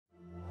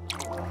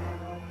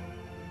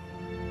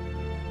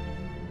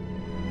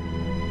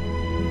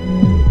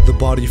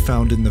body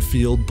found in the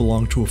field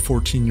belonged to a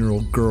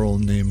 14-year-old girl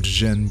named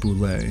Jeanne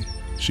Boulet.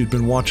 She'd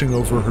been watching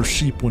over her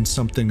sheep when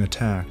something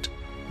attacked.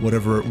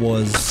 Whatever it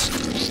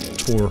was,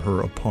 tore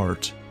her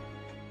apart.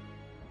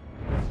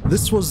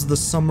 This was the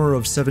summer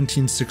of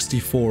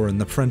 1764 in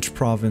the French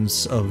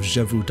province of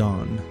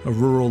Gévaudan, a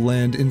rural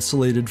land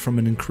insulated from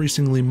an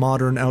increasingly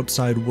modern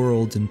outside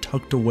world and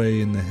tucked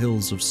away in the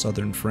hills of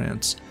southern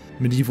France.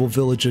 Medieval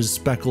villages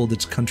speckled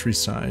its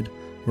countryside,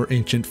 where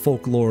ancient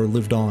folklore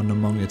lived on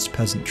among its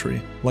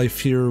peasantry. Life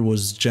here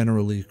was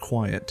generally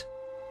quiet.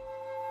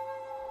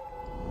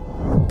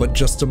 But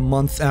just a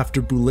month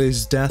after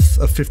Boulet's death,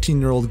 a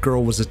 15-year-old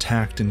girl was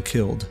attacked and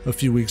killed. A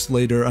few weeks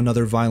later,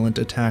 another violent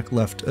attack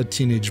left a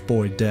teenage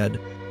boy dead.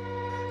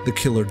 The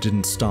killer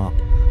didn't stop.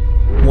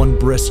 One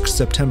brisk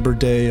September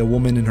day, a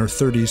woman in her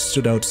 30s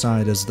stood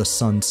outside as the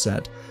sun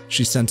set.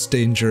 She sensed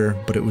danger,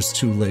 but it was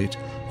too late.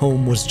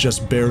 Home was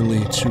just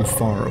barely too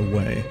far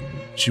away.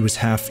 She was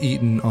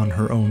half-eaten on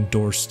her own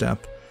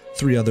doorstep.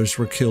 3 others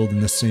were killed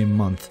in the same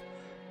month.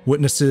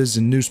 Witnesses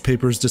and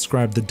newspapers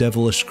described the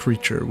devilish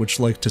creature, which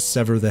liked to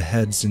sever the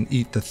heads and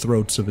eat the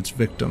throats of its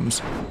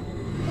victims.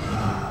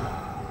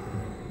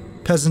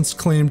 Peasants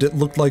claimed it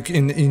looked like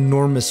an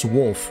enormous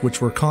wolf, which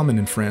were common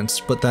in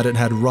France, but that it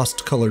had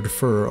rust-colored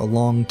fur, a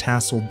long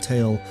tasseled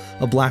tail,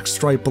 a black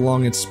stripe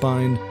along its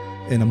spine,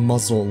 and a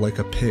muzzle like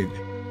a pig.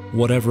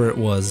 Whatever it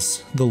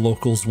was, the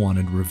locals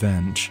wanted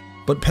revenge.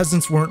 But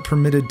peasants weren't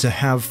permitted to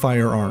have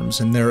firearms,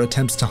 and their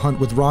attempts to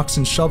hunt with rocks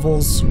and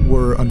shovels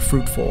were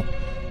unfruitful.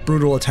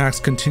 Brutal attacks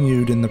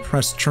continued, and the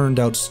press churned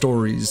out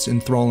stories,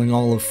 enthralling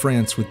all of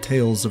France with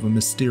tales of a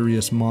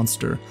mysterious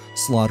monster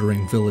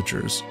slaughtering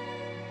villagers.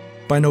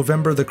 By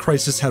November, the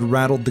crisis had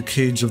rattled the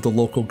cage of the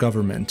local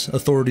government.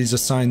 Authorities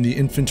assigned the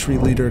infantry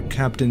leader,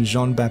 Captain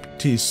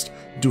Jean-Baptiste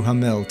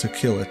Duhamel, to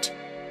kill it.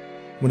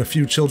 When a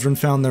few children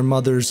found their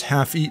mother's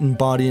half-eaten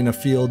body in a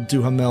field,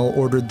 Duhamel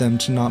ordered them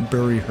to not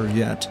bury her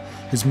yet.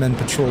 His men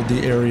patrolled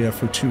the area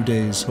for 2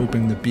 days,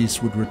 hoping the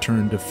beast would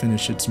return to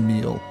finish its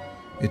meal.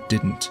 It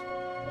didn't.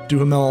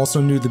 Duhamel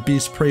also knew the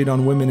beast preyed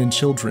on women and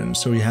children,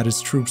 so he had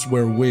his troops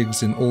wear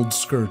wigs and old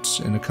skirts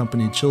and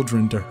accompany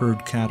children to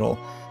herd cattle.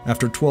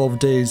 After 12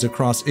 days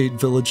across 8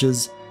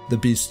 villages, the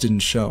beast didn't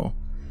show.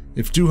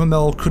 If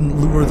Duhamel couldn't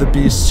lure the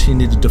beast, he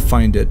needed to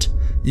find it,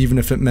 even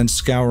if it meant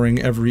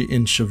scouring every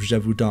inch of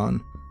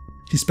Gévaudan.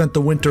 He spent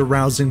the winter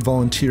rousing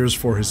volunteers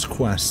for his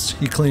quest.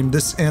 He claimed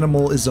this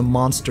animal is a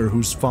monster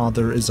whose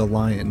father is a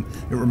lion.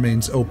 It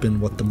remains open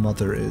what the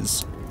mother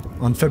is.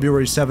 On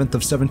February 7th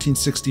of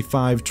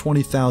 1765,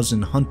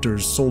 20,000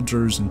 hunters,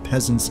 soldiers, and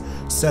peasants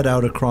set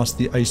out across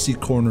the icy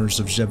corners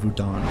of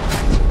Gévaudan.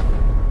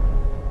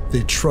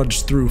 They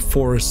trudged through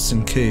forests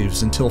and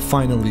caves until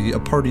finally a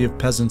party of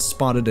peasants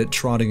spotted it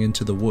trotting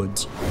into the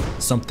woods.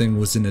 Something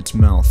was in its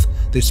mouth.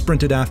 They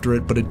sprinted after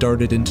it, but it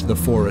darted into the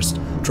forest,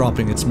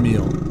 dropping its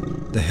meal,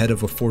 the head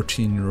of a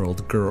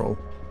 14-year-old girl.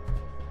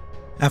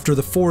 After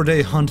the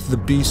 4-day hunt, the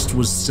beast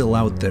was still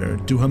out there.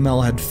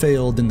 Duhamel had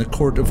failed, and the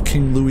court of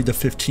King Louis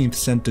XV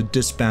sent a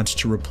dispatch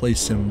to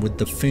replace him with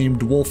the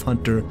famed wolf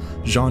hunter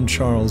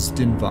Jean-Charles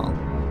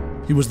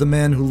Dinval. He was the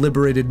man who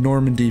liberated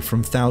Normandy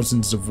from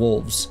thousands of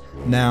wolves.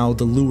 Now,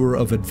 the lure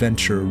of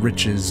adventure,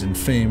 riches, and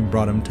fame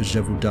brought him to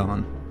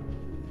Gévaudan.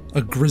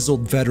 A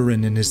grizzled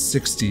veteran in his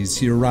 60s,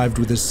 he arrived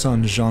with his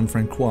son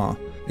Jean-Francois.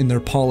 In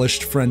their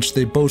polished French,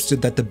 they boasted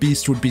that the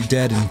beast would be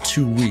dead in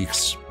 2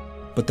 weeks.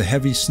 But the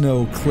heavy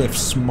snow,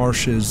 cliffs,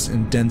 marshes,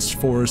 and dense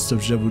forests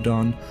of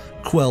Gévaudan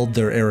quelled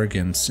their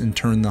arrogance and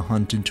turned the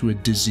hunt into a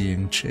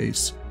dizzying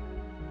chase.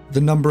 The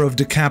number of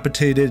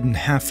decapitated and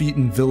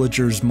half-eaten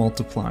villagers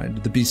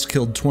multiplied. The beast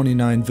killed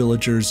 29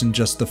 villagers in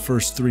just the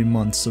first 3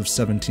 months of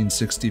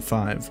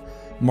 1765.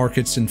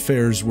 Markets and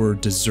fairs were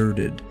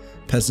deserted.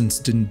 Peasants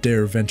didn't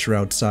dare venture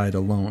outside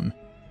alone.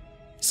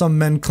 Some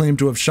men claimed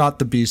to have shot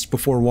the beast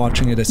before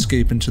watching it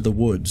escape into the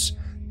woods.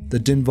 The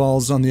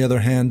Dinvals, on the other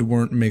hand,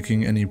 weren't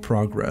making any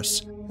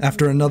progress.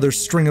 After another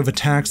string of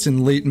attacks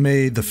in late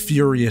May, the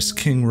furious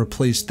king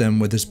replaced them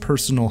with his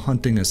personal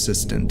hunting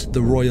assistant,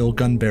 the royal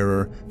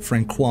gun-bearer,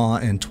 Francois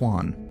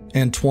Antoine.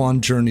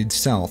 Antoine journeyed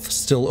south,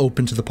 still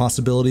open to the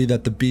possibility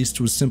that the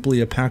beast was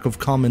simply a pack of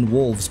common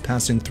wolves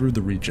passing through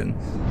the region.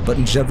 But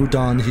in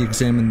Gévaudan, he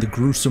examined the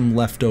gruesome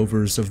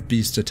leftovers of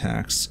beast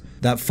attacks.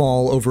 That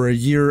fall, over a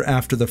year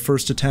after the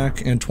first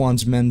attack,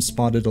 Antoine's men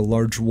spotted a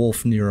large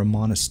wolf near a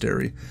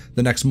monastery.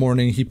 The next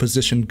morning, he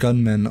positioned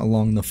gunmen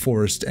along the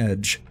forest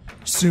edge.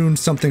 Soon,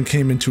 something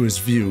came into his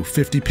view.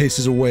 50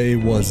 paces away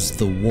was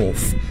the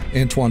wolf.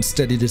 Antoine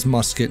steadied his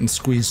musket and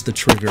squeezed the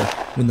trigger.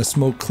 When the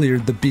smoke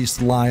cleared, the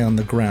beast lay on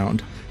the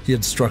ground. He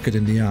had struck it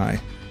in the eye.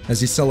 As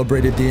he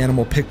celebrated, the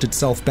animal picked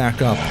itself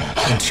back up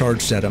and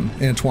charged at him.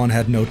 Antoine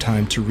had no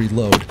time to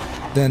reload.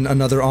 Then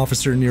another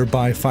officer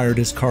nearby fired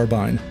his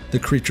carbine. The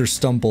creature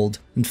stumbled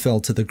and fell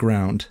to the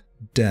ground,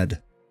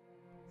 dead.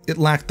 It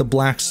lacked the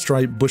black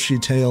striped, bushy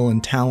tail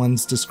and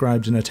talons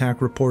described in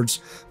attack reports,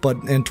 but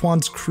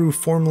Antoine's crew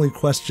formally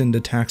questioned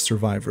attack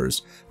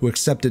survivors, who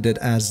accepted it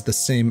as the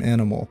same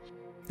animal.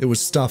 It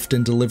was stuffed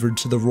and delivered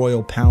to the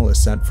royal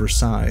palace at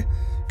Versailles.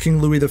 King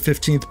Louis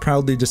XV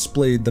proudly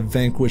displayed the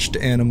vanquished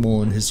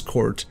animal in his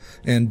court,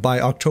 and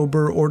by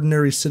October,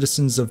 ordinary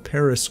citizens of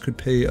Paris could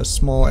pay a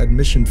small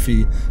admission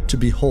fee to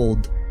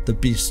behold the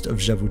beast of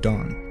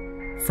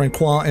Gévaudan.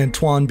 Francois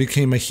Antoine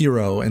became a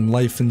hero, and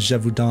life in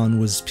Gévaudan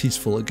was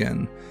peaceful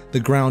again.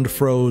 The ground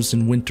froze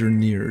and winter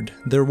neared.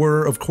 There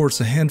were, of course,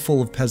 a handful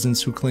of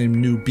peasants who claimed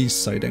new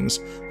beast sightings,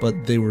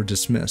 but they were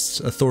dismissed.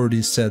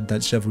 Authorities said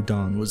that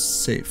Gévaudan was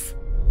safe.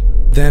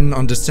 Then,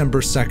 on December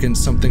 2nd,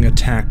 something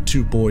attacked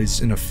 2 boys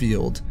in a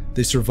field.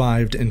 They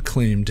survived and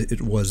claimed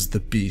it was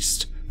the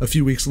beast. A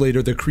few weeks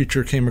later, the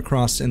creature came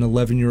across an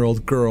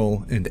 11-year-old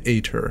girl and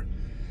ate her.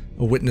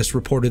 A witness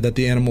reported that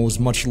the animal was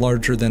much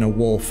larger than a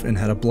wolf and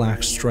had a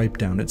black stripe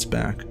down its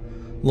back.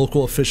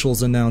 Local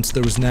officials announced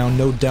there was now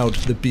no doubt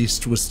the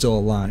beast was still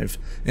alive.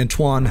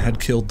 Antoine had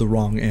killed the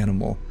wrong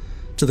animal.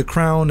 To the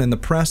crown and the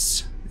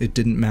press, it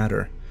didn't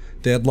matter.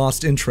 They had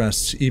lost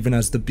interest even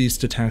as the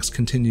beast attacks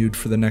continued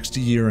for the next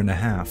year and a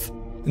half.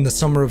 In the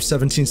summer of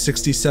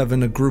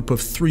 1767, a group of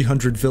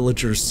 300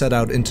 villagers set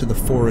out into the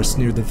forest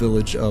near the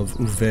village of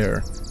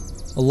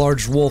Ouvert. A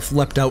large wolf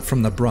leapt out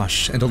from the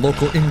brush, and a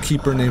local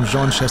innkeeper named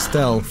Jean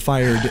Chastel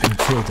fired and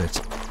killed it.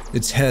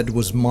 Its head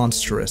was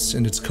monstrous,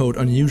 and its coat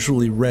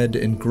unusually red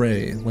and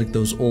gray, like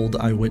those old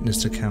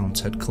eyewitness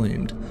accounts had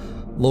claimed.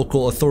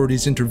 Local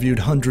authorities interviewed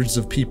hundreds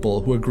of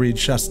people who agreed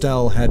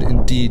Chastel had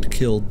indeed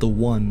killed the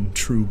one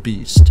true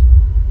beast.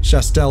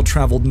 Chastel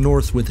traveled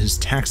north with his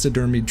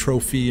taxidermied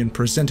trophy and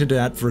presented it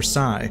at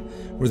Versailles,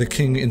 where the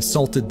king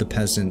insulted the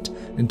peasant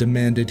and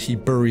demanded he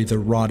bury the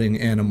rotting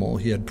animal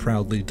he had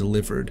proudly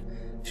delivered.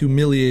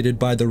 Humiliated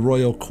by the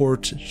royal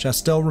court,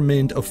 Chastel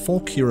remained a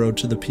folk hero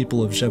to the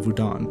people of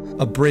Gévaudan,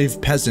 a brave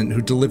peasant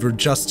who delivered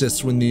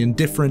justice when the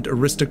indifferent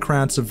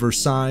aristocrats of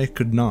Versailles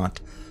could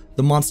not.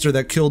 The monster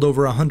that killed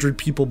over 100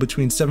 people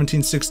between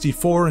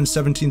 1764 and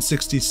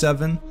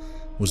 1767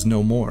 was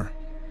no more.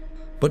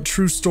 But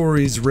true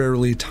stories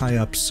rarely tie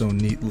up so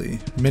neatly.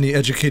 Many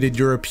educated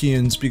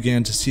Europeans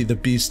began to see the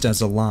beast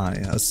as a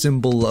lie, a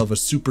symbol of a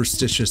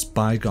superstitious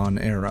bygone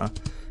era.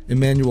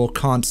 Immanuel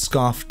Kant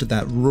scoffed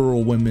that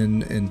rural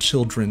women and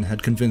children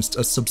had convinced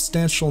a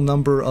substantial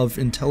number of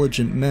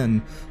intelligent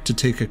men to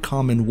take a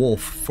common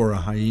wolf for a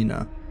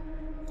hyena.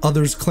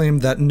 Others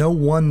claimed that no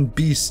one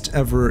beast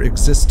ever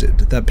existed,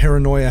 that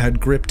paranoia had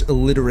gripped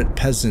illiterate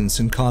peasants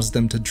and caused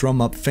them to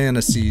drum up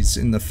fantasies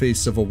in the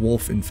face of a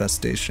wolf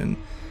infestation.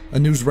 A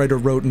newswriter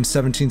wrote in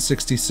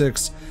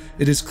 1766,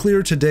 "It is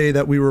clear today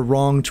that we were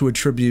wrong to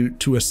attribute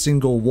to a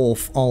single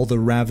wolf all the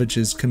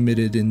ravages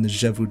committed in the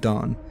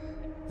Gévaudan.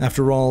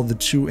 After all, the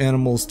 2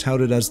 animals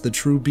touted as the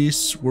true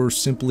beasts were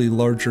simply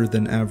larger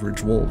than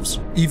average wolves."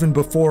 Even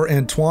before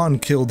Antoine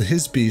killed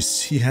his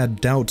beasts, he had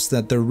doubts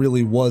that there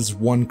really was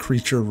one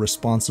creature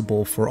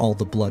responsible for all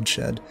the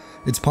bloodshed.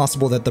 It's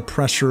possible that the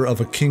pressure of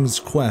a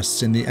king's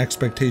quest and the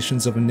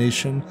expectations of a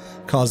nation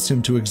caused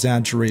him to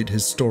exaggerate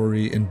his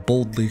story and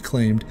boldly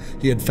claimed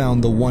he had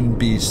found the one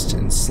beast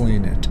and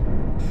slain it.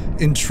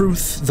 In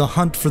truth, the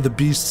hunt for the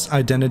beast's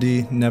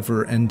identity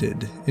never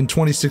ended. In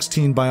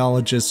 2016,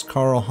 biologist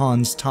Karl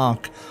Hans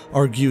Tach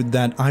argued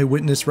that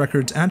eyewitness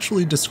records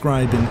actually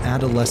describe an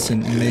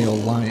adolescent male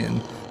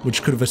lion,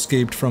 which could have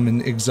escaped from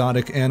an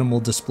exotic animal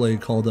display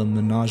called a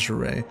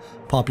menagerie,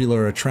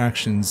 popular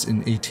attractions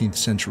in 18th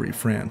century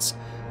France.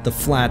 The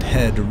flat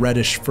head,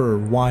 reddish fur,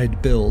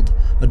 wide build,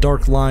 a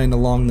dark line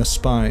along the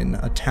spine,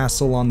 a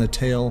tassel on the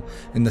tail,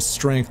 and the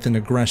strength and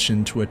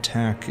aggression to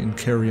attack and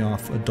carry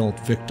off adult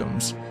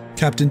victims.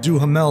 Captain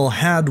Duhamel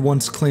had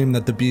once claimed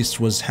that the beast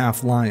was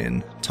half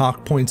lion.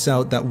 Tach points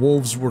out that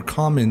wolves were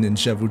common in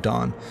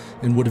Gévaudan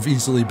and would have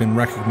easily been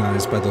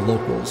recognized by the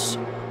locals.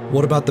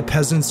 What about the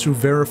peasants who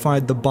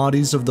verified the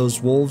bodies of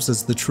those wolves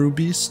as the true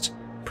beast?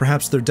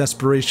 Perhaps their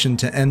desperation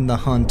to end the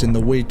hunt and the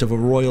weight of a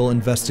royal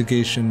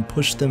investigation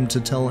pushed them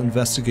to tell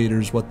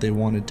investigators what they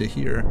wanted to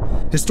hear.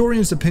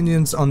 Historians'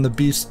 opinions on the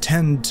beast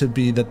tend to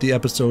be that the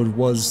episode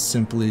was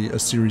simply a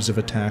series of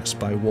attacks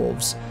by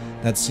wolves.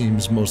 That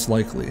seems most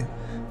likely.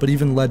 But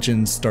even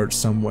legends start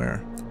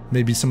somewhere.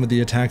 Maybe some of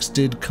the attacks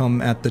did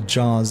come at the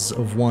jaws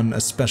of one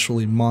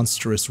especially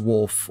monstrous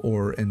wolf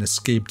or an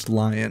escaped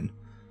lion.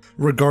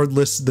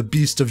 Regardless, the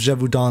beast of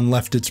Gévaudan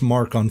left its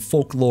mark on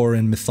folklore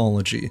and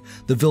mythology.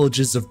 The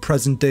villages of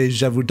present-day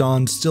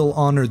Gévaudan still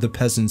honor the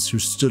peasants who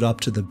stood up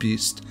to the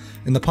beast,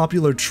 and the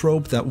popular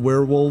trope that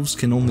werewolves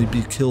can only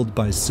be killed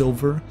by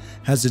silver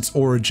has its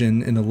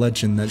origin in a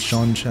legend that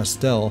Jean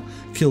Chastel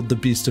killed the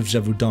beast of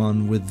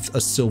Gévaudan with a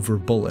silver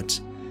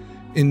bullet.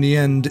 In the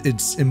end,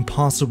 it's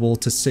impossible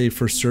to say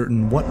for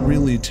certain what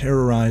really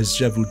terrorized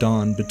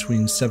Gévaudan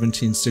between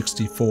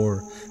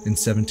 1764 and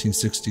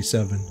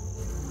 1767.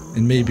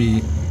 And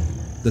maybe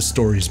the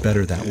story's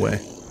better that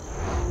way.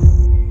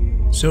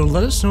 So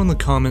let us know in the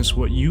comments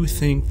what you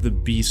think the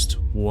beast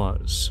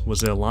was.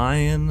 Was it a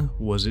lion?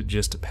 Was it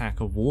just a pack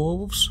of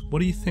wolves? What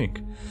do you think?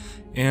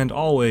 And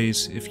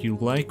always, if you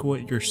like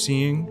what you're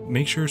seeing,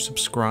 make sure to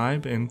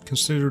subscribe and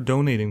consider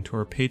donating to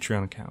our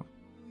Patreon account.